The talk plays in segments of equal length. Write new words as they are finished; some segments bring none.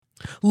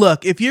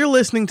Look, if you're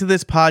listening to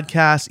this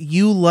podcast,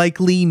 you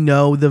likely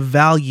know the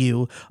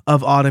value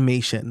of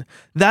automation.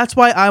 That's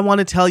why I want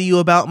to tell you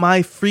about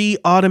my free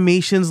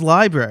automations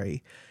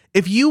library.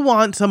 If you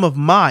want some of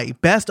my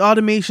best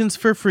automations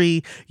for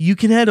free, you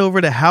can head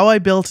over to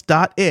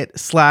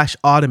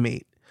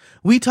howibuilt.it/automate.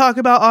 We talk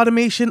about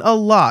automation a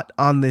lot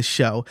on this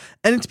show,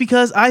 and it's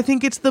because I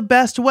think it's the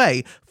best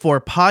way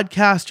for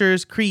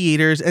podcasters,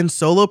 creators, and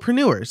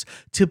solopreneurs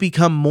to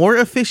become more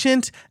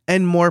efficient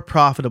and more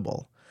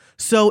profitable.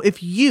 So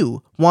if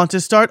you want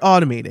to start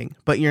automating,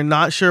 but you're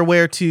not sure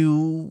where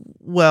to,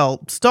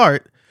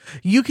 start,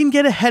 you can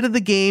get ahead of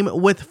the game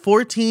with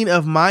 14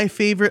 of my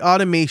favorite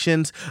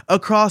automations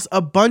across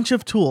a bunch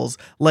of tools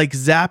like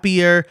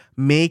Zapier,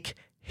 Make,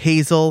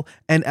 Hazel,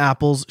 and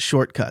Apple's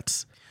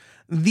Shortcuts.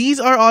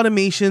 These are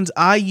automations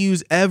I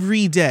use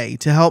every day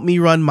to help me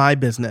run my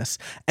business,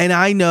 and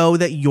I know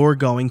that you're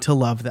going to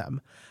love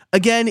them.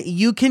 Again,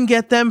 you can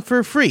get them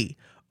for free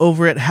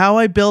over at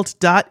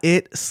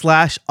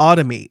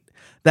howibuilt.it/automate.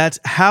 That's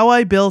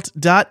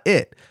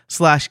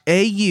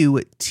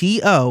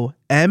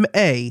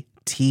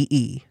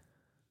howibuilt.it/automate.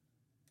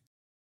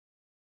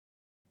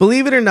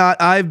 Believe it or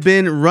not, I've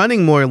been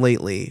running more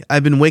lately.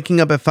 I've been waking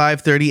up at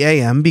 5:30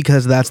 a.m.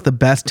 because that's the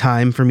best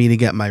time for me to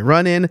get my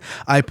run in.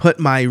 I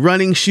put my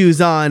running shoes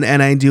on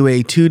and I do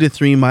a 2 to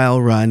 3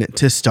 mile run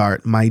to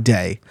start my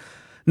day.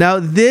 Now,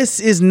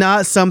 this is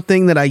not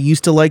something that I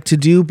used to like to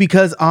do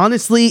because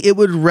honestly, it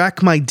would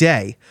wreck my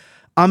day.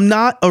 I'm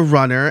not a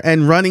runner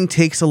and running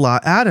takes a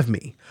lot out of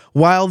me.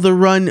 While the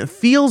run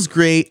feels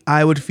great,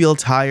 I would feel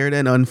tired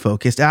and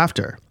unfocused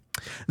after.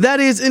 That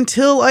is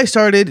until I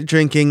started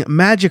drinking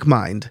Magic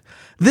Mind.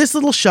 This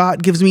little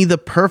shot gives me the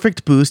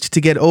perfect boost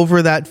to get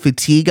over that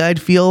fatigue I'd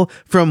feel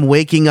from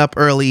waking up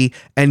early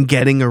and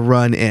getting a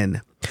run in.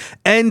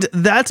 And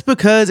that's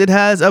because it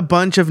has a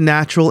bunch of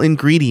natural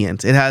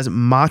ingredients. It has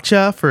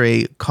matcha for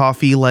a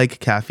coffee-like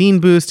caffeine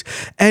boost,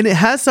 and it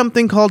has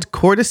something called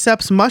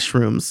cordyceps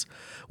mushrooms,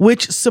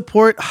 which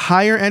support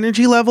higher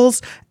energy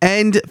levels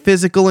and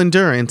physical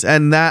endurance.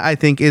 And that, I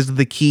think, is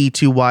the key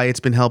to why it's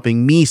been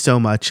helping me so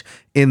much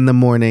in the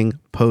morning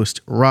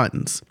post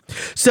runs.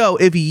 So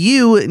if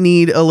you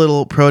need a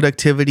little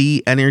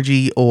productivity,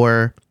 energy,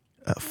 or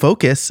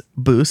focus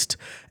boost,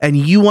 and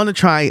you want to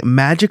try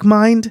Magic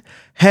Mind,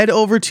 head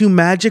over to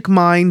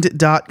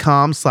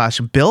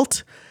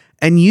magicmind.com/built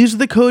and use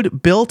the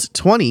code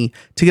BUILT20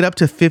 to get up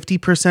to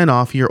 50%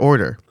 off your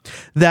order.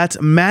 That's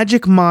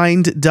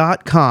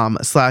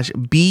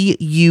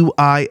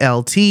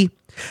magicmind.com/BUILT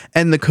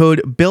and the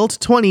code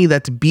BUILT20,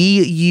 that's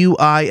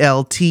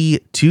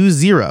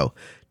BUILT20,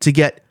 to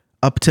get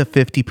up to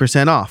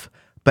 50% off.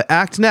 But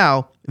act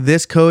now,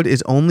 this code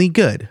is only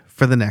good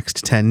for the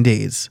next 10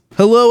 days.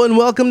 Hello and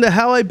welcome to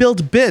How I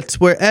Built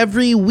Bits, where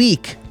every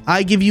week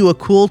I give you a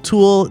cool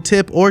tool,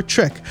 tip, or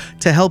trick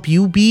to help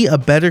you be a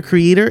better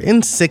creator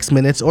in 6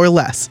 minutes or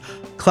less.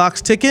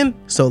 Clock's ticking,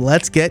 so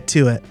let's get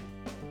to it.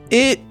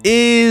 It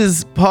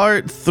is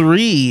part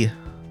 3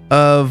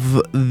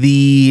 of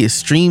the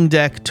Stream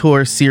Deck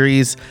Tour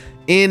series.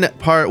 In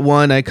part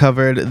 1, I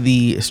covered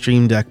the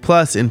Stream Deck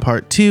Plus. In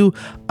part 2,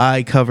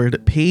 I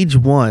covered page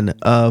 1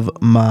 of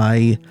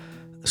my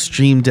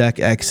Stream Deck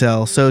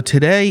XL. So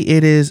today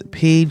it is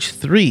page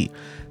 3.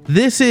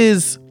 This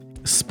is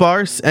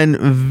sparse and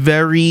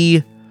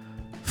very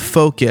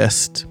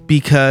focused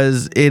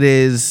because it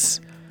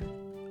is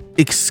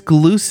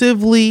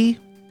exclusively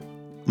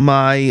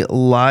my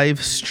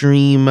live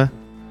stream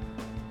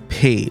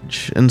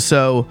page. And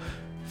so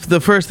the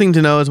first thing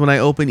to know is when I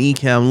open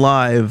Ecamm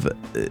Live,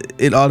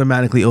 it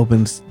automatically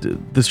opens,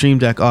 the Stream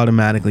Deck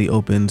automatically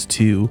opens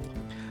to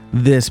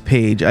this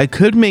page. I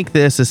could make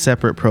this a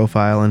separate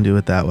profile and do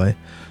it that way,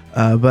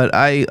 but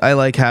I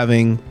like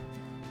having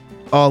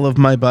all of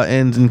my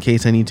buttons in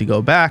case I need to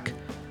go back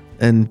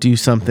and do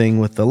something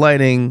with the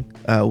lighting,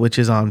 which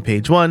is on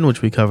page 1,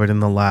 which we covered in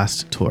the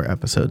last tour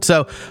episode.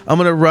 So I'm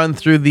going to run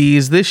through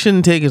these. This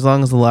shouldn't take as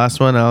long as the last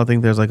one. I don't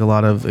think there's like a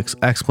lot of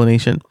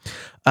explanation,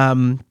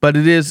 but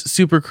it is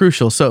super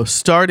crucial. So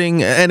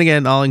starting, and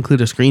again, I'll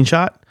include a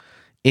screenshot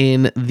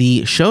in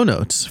the show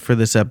notes for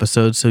this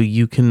episode so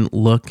you can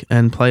look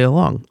and play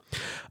along.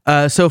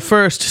 So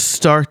first,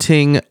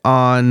 starting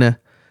on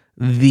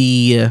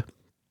the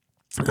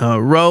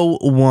row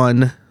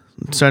 1,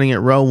 starting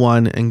at row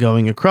 1 and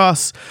going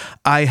across,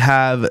 I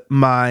have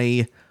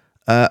my,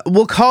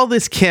 we'll call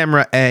this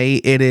camera A.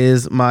 It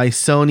is my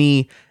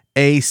Sony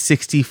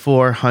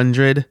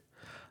A6400,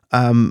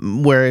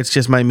 where it's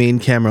just my main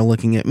camera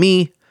looking at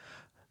me.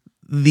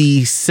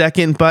 The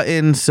second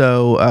button,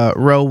 so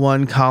row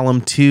 1,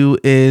 column 2,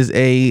 is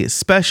a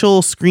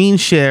special screen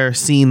share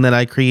scene that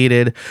I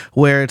created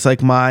where it's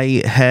like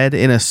my head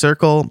in a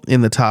circle in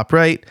the top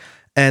right,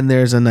 and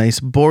there's a nice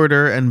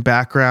border and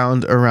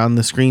background around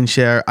the screen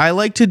share. I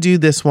like to do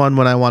this one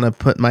when I want to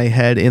put my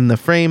head in the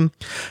frame,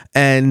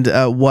 and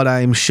what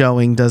I'm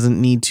showing doesn't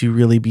need to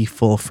really be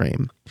full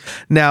frame.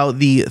 Now,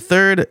 the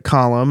third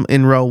column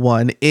in row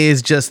 1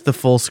 is just the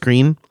full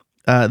screen.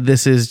 It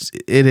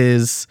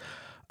is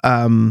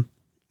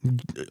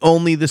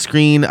only the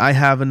screen. I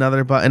have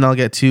another button I'll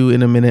get to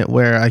in a minute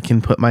where I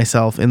can put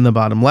myself in the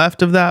bottom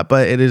left of that,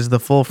 but it is the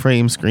full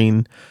frame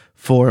screen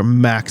for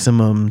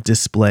maximum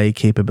display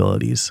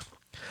capabilities.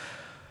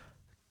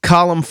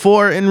 Column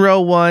 4 in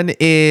row 1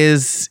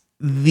 is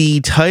the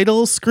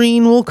title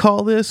screen, we'll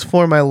call this,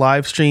 for my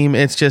live stream.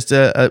 It's just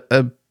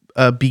a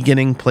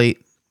beginning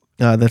plate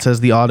that says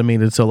the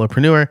Automated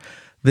Solopreneur.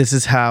 This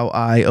is how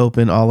I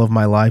open all of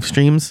my live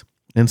streams.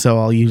 And so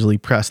I'll usually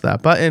press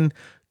that button,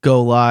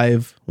 go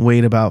live,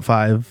 wait about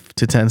 5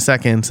 to 10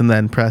 seconds, and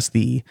then press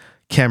the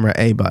camera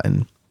A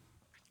button.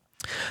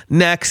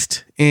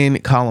 Next,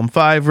 in column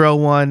 5, row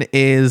 1,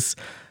 is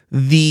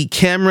the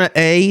camera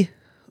A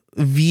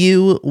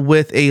view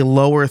with a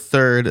lower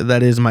third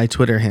that is my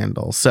Twitter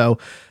handle. So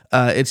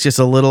it's just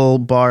a little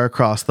bar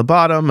across the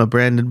bottom, a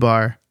branded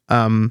bar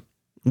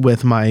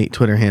with my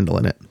Twitter handle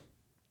in it.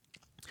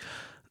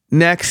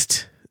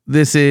 Next,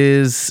 this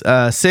is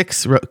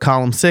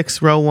column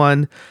 6, row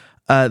 1.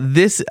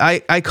 This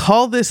I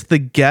call this the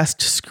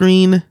guest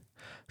screen.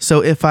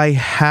 So if I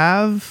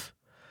have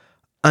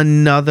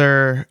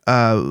another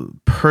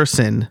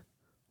person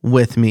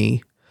with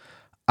me,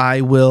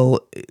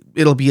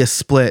 it'll be a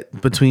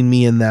split between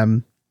me and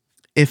them.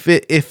 If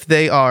there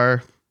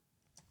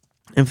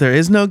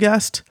is no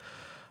guest,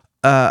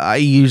 I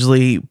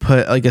usually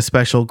put like a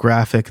special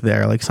graphic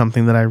there, like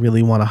something that I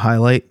really want to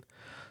highlight.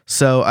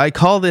 So I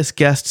call this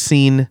guest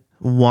scene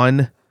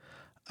 1,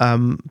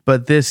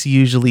 but this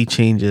usually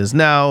changes.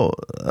 Now,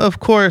 of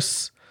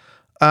course,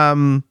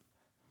 I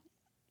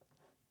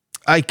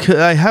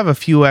have a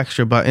few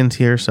extra buttons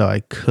here, so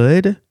I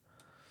could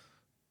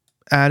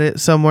add it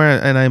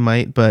somewhere, and I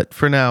might, but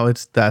for now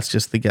that's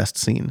just the guest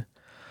scene.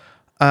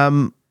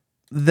 Then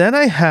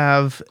I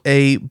have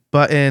a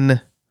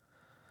button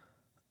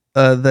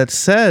that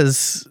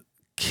says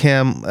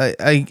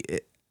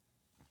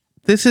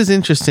this is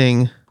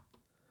interesting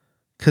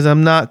because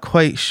I'm not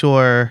quite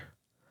sure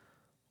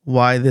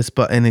why this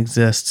button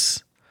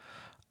exists.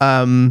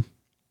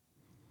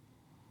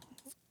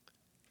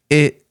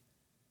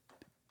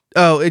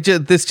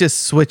 This just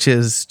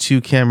switches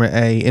to camera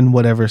A in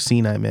whatever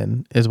scene I'm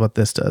in, is what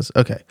this does.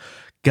 Okay,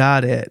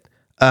 got it.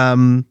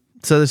 So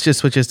this just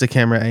switches to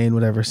camera A in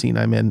whatever scene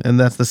I'm in, and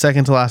that's the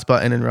second to last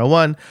button in row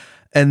 1.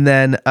 And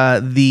then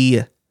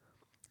the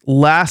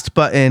last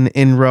button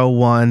in row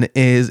 1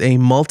 is a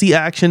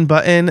multi-action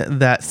button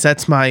that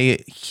sets my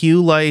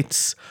hue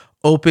lights,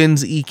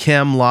 opens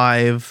Ecamm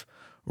Live,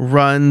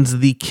 runs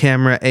the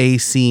camera A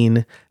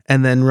scene,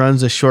 and then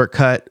runs a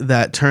shortcut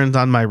that turns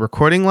on my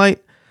recording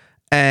light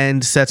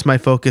and sets my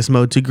focus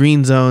mode to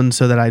green zone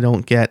so that I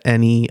don't get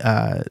any,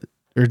 or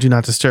do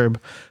not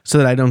disturb, so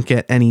that I don't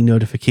get any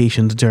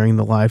notifications during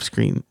the live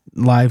stream.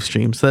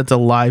 So that's a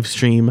live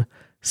stream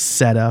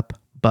setup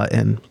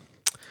button.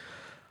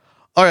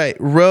 All right,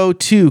 row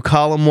 2,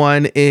 column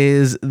 1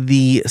 is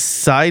the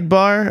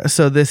sidebar.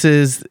 So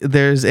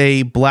there's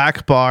a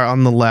black bar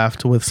on the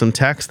left with some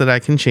text that I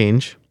can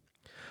change.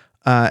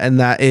 And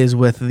that is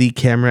with the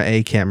camera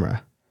A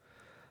camera.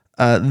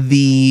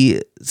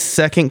 The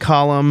second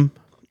column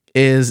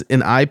is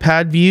an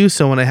iPad view.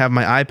 So when I have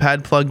my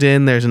iPad plugged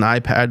in, there's an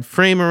iPad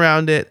frame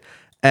around it.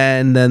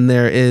 And then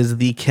there is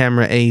the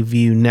camera A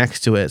view next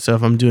to it. So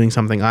if I'm doing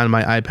something on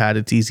my iPad,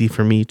 it's easy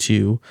for me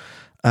to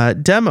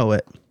demo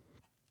it.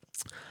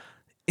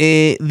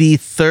 The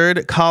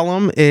third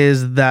column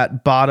is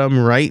that bottom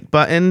right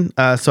button.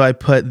 So I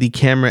put the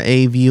camera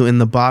A view in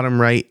the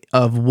bottom right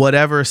of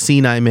whatever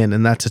scene I'm in,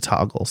 and that's a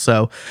toggle.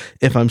 So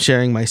if I'm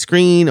sharing my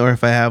screen, or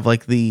if I have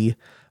like the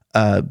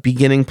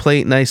beginning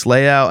plate, nice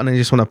layout, and I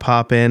just want to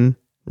pop in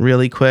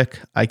really quick,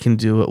 I can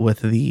do it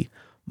with the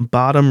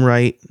bottom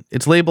right.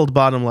 It's labeled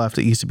bottom left.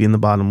 It used to be in the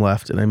bottom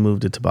left, and I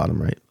moved it to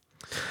bottom right.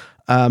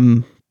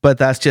 But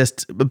that's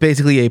just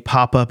basically a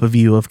pop-up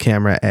view of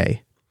camera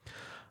A.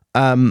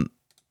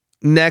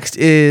 Next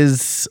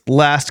is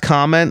last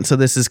comment. So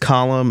this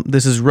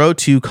is row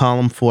 2,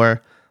 column 4,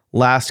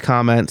 last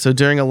comment. So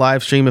during a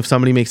live stream, if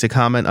somebody makes a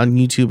comment on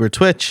YouTube or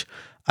Twitch,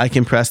 I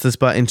can press this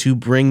button to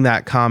bring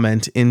that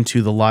comment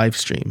into the live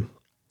stream.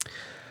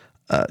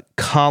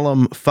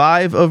 Column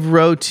 5 of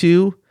row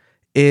 2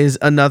 is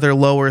another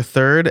lower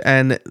third.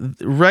 And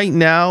right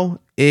now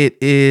it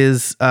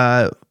is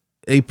a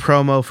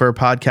promo for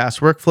Podcast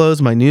Workflows,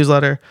 my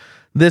newsletter.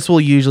 This will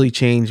usually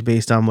change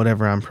based on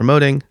whatever I'm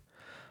promoting.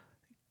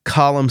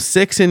 Column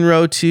 6 in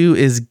row 2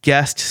 is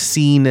guest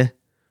scene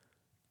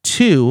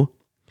 2.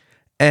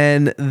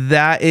 And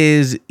that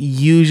is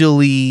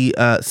usually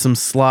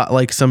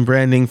some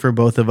branding for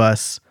both of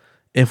us.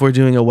 If we're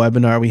doing a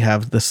webinar, we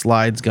have the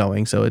slides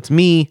going. So it's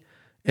me.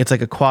 It's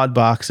like a quad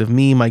box of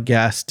me, my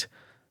guest,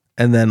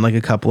 and then like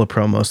a couple of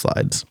promo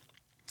slides.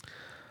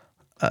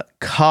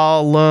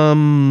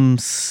 Column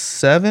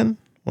 7.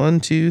 1,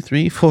 2,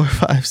 3, 4,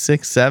 5,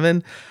 6,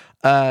 7.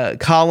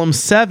 Column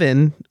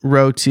 7,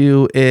 row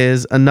 2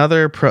 is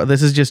another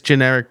this is just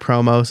generic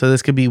promo. So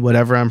this could be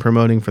whatever I'm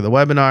promoting for the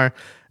webinar,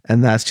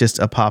 and that's just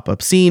a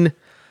pop-up scene.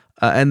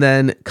 And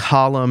then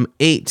column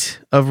 8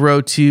 of row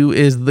 2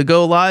 is the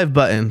go live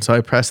button. So I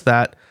press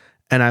that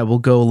and I will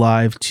go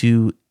live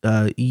to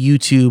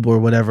YouTube or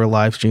whatever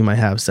live stream I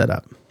have set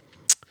up.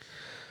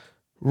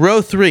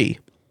 Row 3,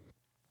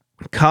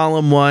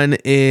 column 1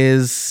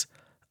 is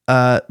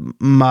this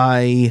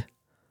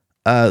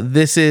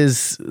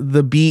is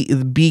the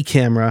B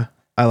camera,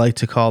 I like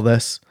to call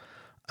this.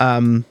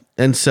 And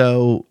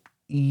so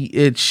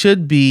it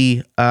should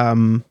be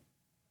the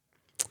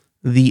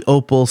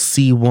Opal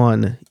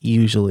C1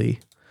 usually.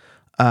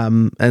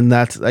 And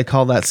I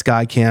call that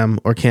Sky Cam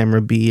or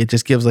Camera B. It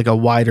just gives like a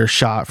wider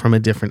shot from a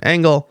different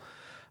angle.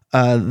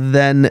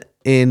 Then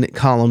in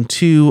column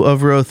 2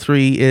 of row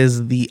 3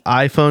 is the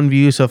iPhone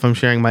view. So if I'm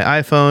sharing my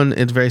iPhone,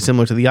 it's very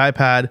similar to the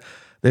iPad.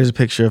 There's a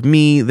picture of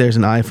me. There's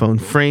an iPhone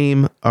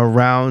frame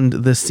around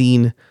the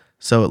scene,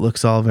 so it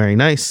looks all very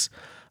nice.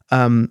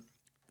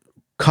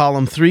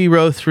 Column 3,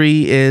 row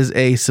 3 is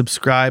a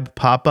subscribe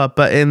pop-up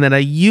button that I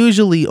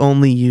usually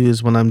only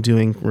use when I'm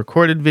doing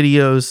recorded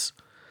videos.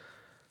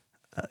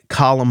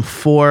 Column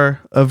 4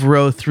 of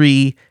row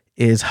 3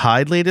 is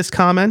hide latest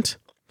comment.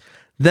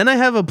 Then I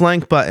have a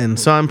blank button,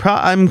 so I'm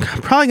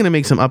probably going to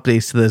make some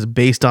updates to this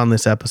based on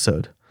this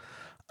episode.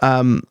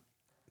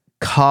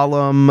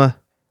 Column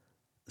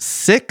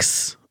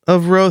 6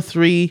 of row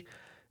 3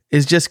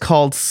 is just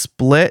called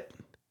split.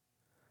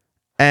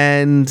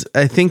 And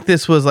I think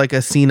this was like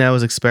a scene I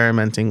was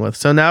experimenting with.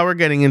 So now we're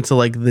getting into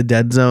like the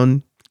dead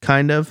zone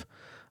kind of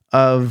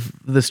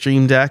the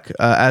Stream Deck.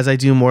 As I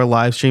do more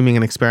live streaming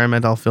and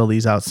experiment, I'll fill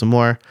these out some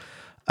more.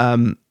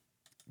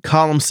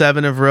 Column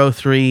 7 of row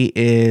 3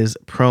 is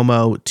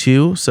promo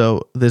 2.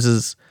 So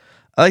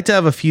I like to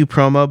have a few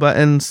promo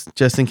buttons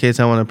just in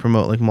case I want to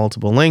promote like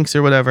multiple links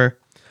or whatever.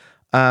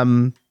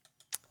 Then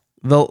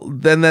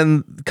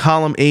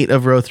column 8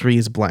 of row 3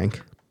 is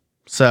blank.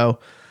 So,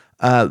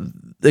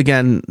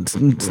 again,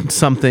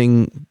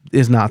 something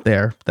is not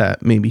there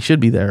that maybe should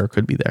be there or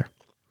could be there.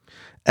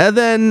 And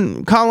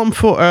then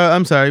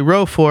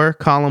row 4,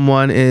 column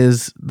 1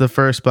 is the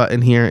first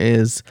button here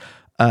is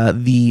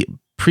the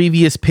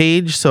previous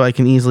page. So I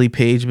can easily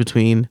page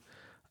between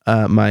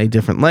my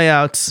different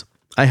layouts.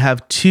 I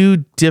have 2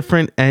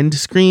 different end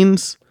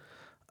screens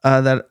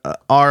that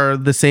are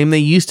the same. They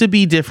used to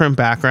be different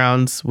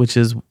backgrounds, which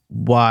is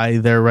why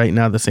they're right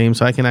now the same.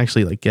 So I can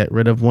actually like get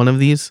rid of one of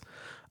these.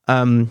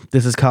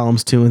 This is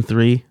columns 2 and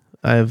 3.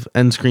 I have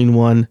end screen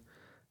 1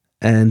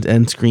 and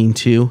end screen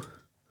 2.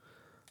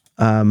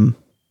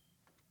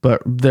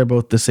 But they're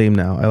both the same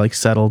now. I like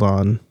settled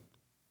on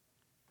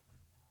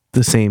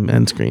the same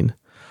end screen.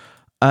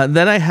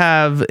 Then I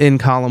have in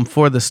column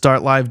 4 the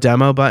start live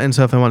demo button.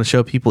 So if I want to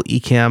show people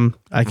Ecamm,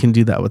 I can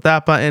do that with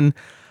that button.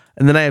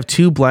 And then I have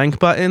 2 blank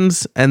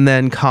buttons. And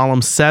then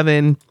column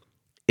 7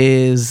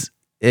 is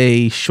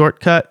a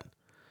shortcut,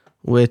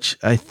 which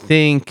I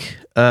think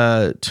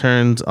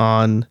turns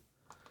on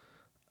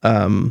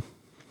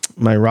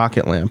my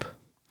rocket lamp.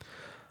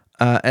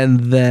 And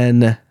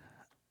then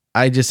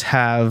I just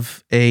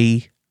have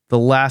the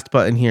last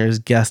button here is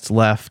guest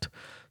left.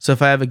 So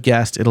if I have a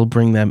guest, it'll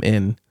bring them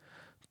in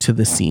to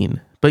the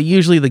scene. But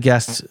usually the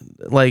guest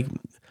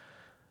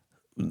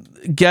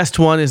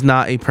 1 is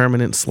not a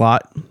permanent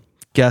slot.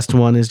 Guest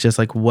 1 is just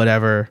like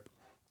whatever.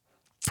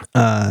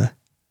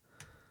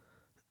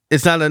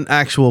 It's not an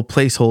actual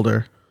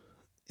placeholder.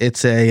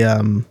 It's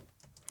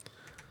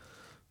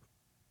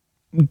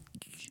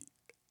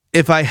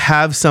if I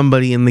have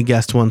somebody in the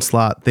guest 1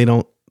 slot,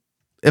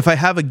 if I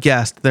have a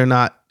guest, they're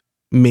not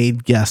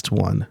made guest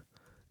 1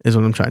 is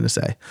what I'm trying to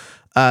say.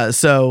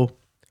 So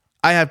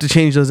I have to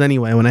change those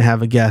anyway when I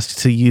have a guest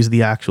to use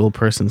the actual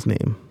person's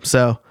name.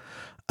 So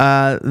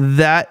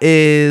that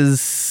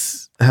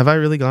is, have I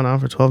really gone on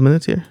for 12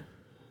 minutes here?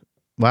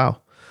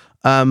 Wow.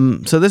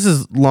 So this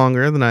is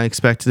longer than I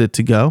expected it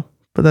to go,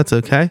 but that's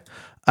okay.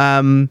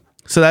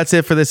 So that's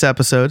it for this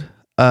episode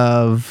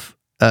of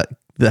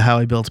the How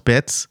I Built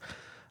Bits.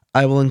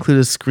 I will include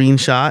a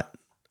screenshot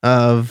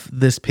of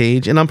this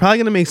page, and I'm probably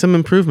going to make some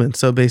improvements.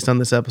 So based on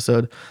this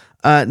episode,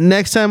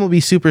 next time will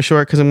be super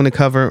short because I'm going to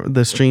cover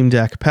the Stream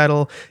Deck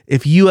pedal.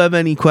 If you have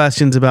any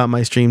questions about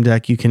my Stream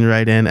Deck, you can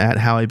write in at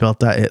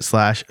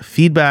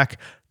howibuilt.it/feedback.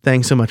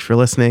 Thanks so much for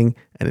listening.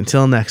 And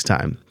until next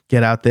time,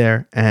 get out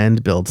there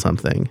and build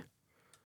something.